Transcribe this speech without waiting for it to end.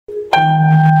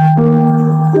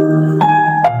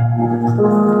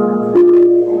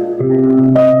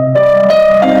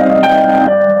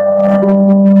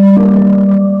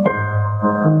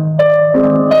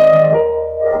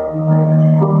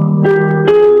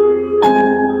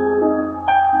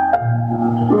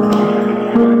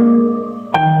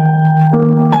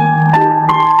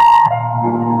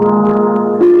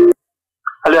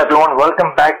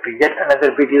welcome back to yet another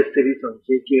video series on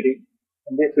jQuery.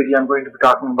 In this video, I'm going to be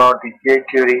talking about the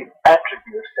jQuery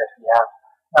attributes that we have.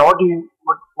 Now, what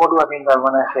do I mean by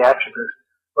when I say attributes?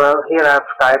 Well, here I've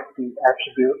typed the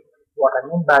attribute. What I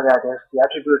mean by that is the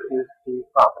attribute is the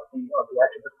property or the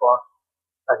attribute for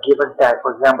a given tag.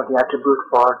 For example, the attribute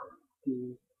for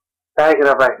the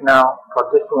paragraph right now for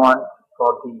this one,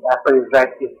 for the apple is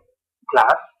red is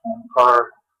class, and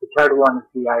for the third one is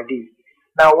the ID.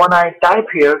 Now, when I type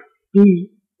here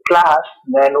p class,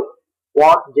 then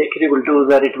what jQuery will do is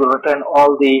that it will return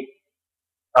all the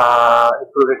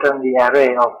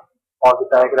array of all the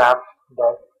paragraphs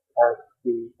that has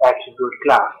the attribute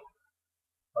class.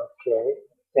 Okay,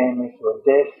 same is with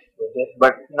this,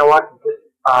 but you know what? This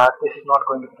is not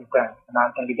going to be done, and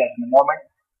I'll tell you that in a moment.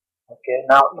 Okay,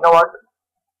 now you know what?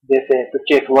 They say to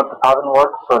chase worth 1,000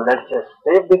 words, so let's just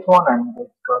save this one and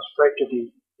let's go straight to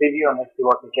the preview and let's see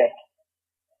what we get.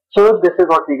 So this is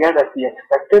what we get as we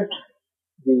expected.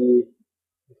 The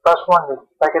first one, the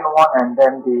second one, and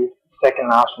then the second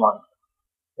last one.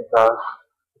 Because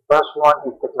the first one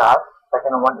is the class,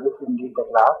 second one is indeed the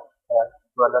class, as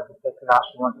well as the second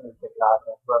last one is the class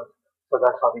as well. So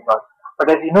that's how we got.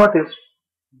 But as you notice,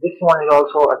 this one is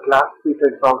also a class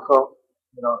feature. It's also,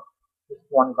 this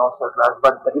one is also a class.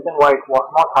 But the reason why it was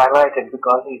not highlighted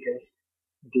because it is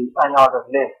the unordered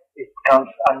list. It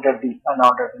comes under the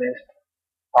unordered list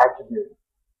attribute.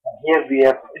 And here we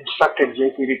have instructed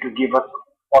jQuery to give us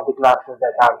all the classes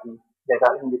that are in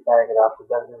the paragraph. So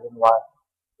that's the reason why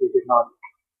we did not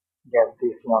get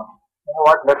this one. You know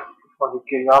what? Let's, for the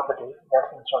curiosity,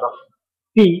 let's instead of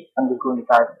P, I'm just going to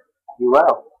type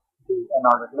UL, the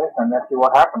unordered list, and let's see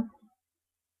what happens.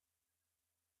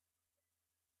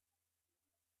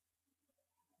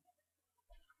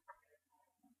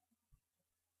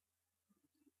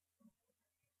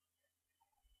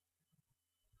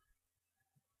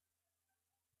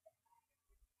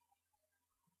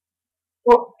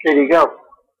 Oh, here you go.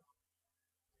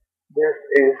 This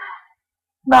is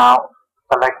now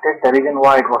selected. The reason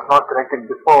why it was not selected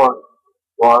before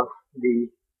was the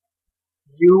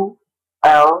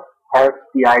UL has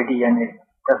the ID and it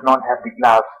does not have the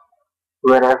class,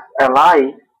 whereas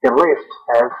LI, the list,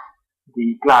 has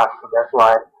the class. So that's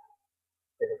why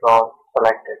it is all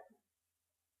selected.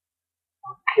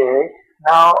 Okay,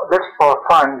 now let's, for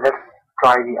fun, let's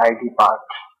try the ID part.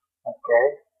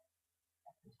 Okay,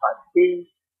 let's type P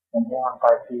and then I'll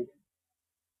type the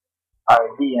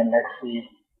ID and let's see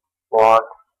what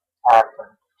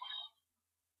happens.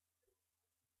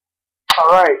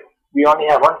 Alright, we only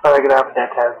have one paragraph that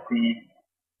has the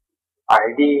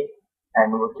ID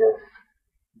and which is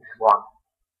this one.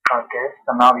 Okay,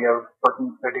 so now we are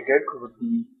working pretty good with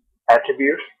the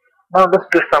attributes. Now let's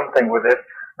do something with it.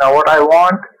 Now what I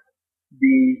want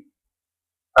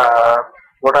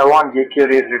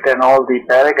jQuery is return all the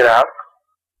paragraph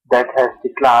that has the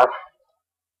class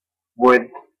with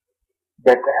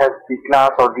that has the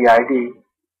class or the ID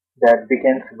that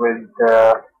begins with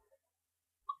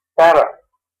para.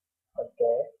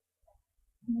 Okay,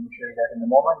 let me show you that in a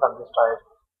moment. I'll just type.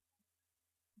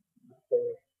 Okay.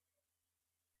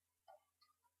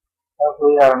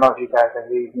 Hopefully, I don't know if you guys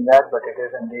agree with that, but it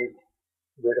is indeed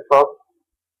beautiful.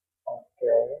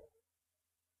 Okay.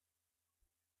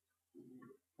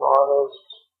 Forest.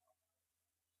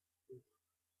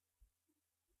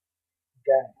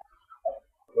 Again.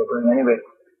 We're doing anyway.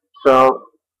 So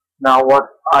now what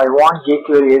I want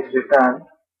jQuery is return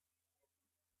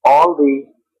all the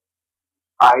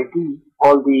ID,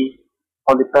 all the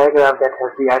paragraph that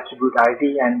has the attribute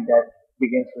ID and that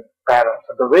begins with para.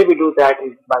 So the way we do that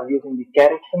is by using the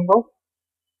caret symbol.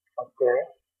 Okay.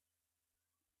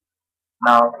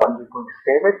 Now I'm just going to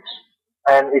save it,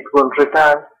 and it will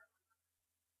return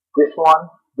this one,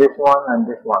 and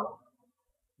this one.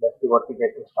 Let's see what we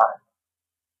get this time.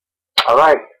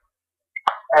 Alright,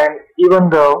 and even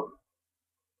though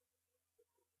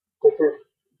this is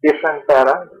different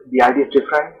para, the ID is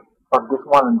different for this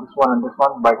one and this one and this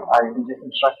one, but I just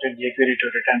instructed jQuery to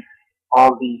return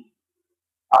all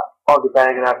the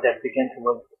paragraph that begins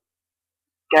with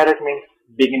caret means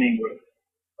beginning with.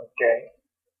 Okay,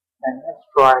 and let's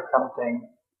try something.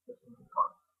 If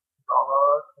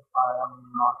I am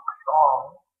not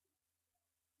wrong,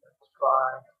 let's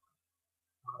try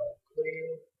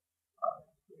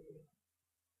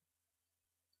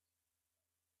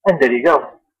and there you go.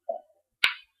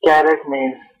 Caret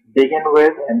means begin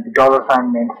with and the dollar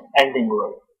sign means ending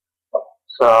with.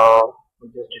 So we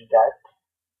just did that.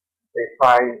 If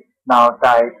I now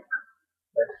type,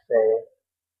 let's say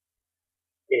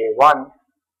A1,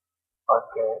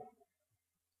 okay,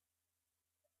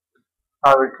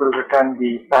 now it will return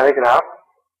the paragraph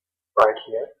right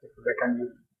here. It will return you,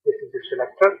 this is the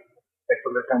selector. It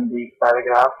will return the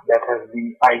paragraph that has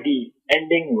the ID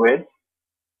ending with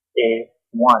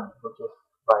A1, which is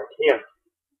right here.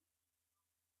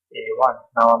 A1.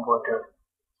 Now I'm going to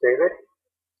save it,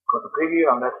 go to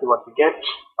preview, and let's see what we get.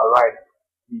 Alright,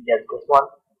 we get this one,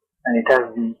 and it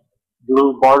has the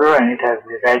blue border and it has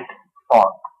the red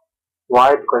font.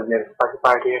 Why? Because they have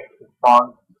specified here the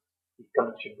font, the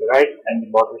color should be right and the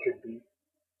border should be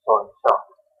so and so.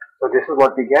 So this is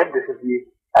what we get. This is the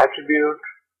attribute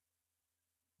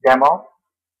demo,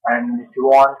 and if you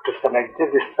want to select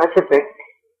this specific,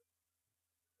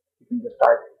 you can just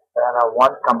type para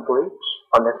 1 complete,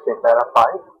 or let's say para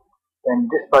 5. Then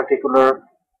this particular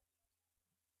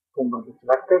thing will be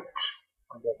selected.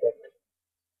 I'll get it.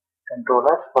 Control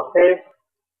S for save,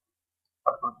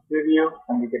 or for preview,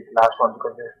 and we get the last one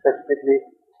because they specifically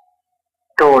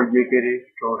told jQuery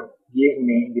to give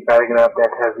me the paragraph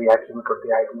that has the attribute of the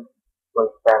ID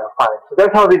with para 5. So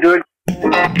that's how we do it.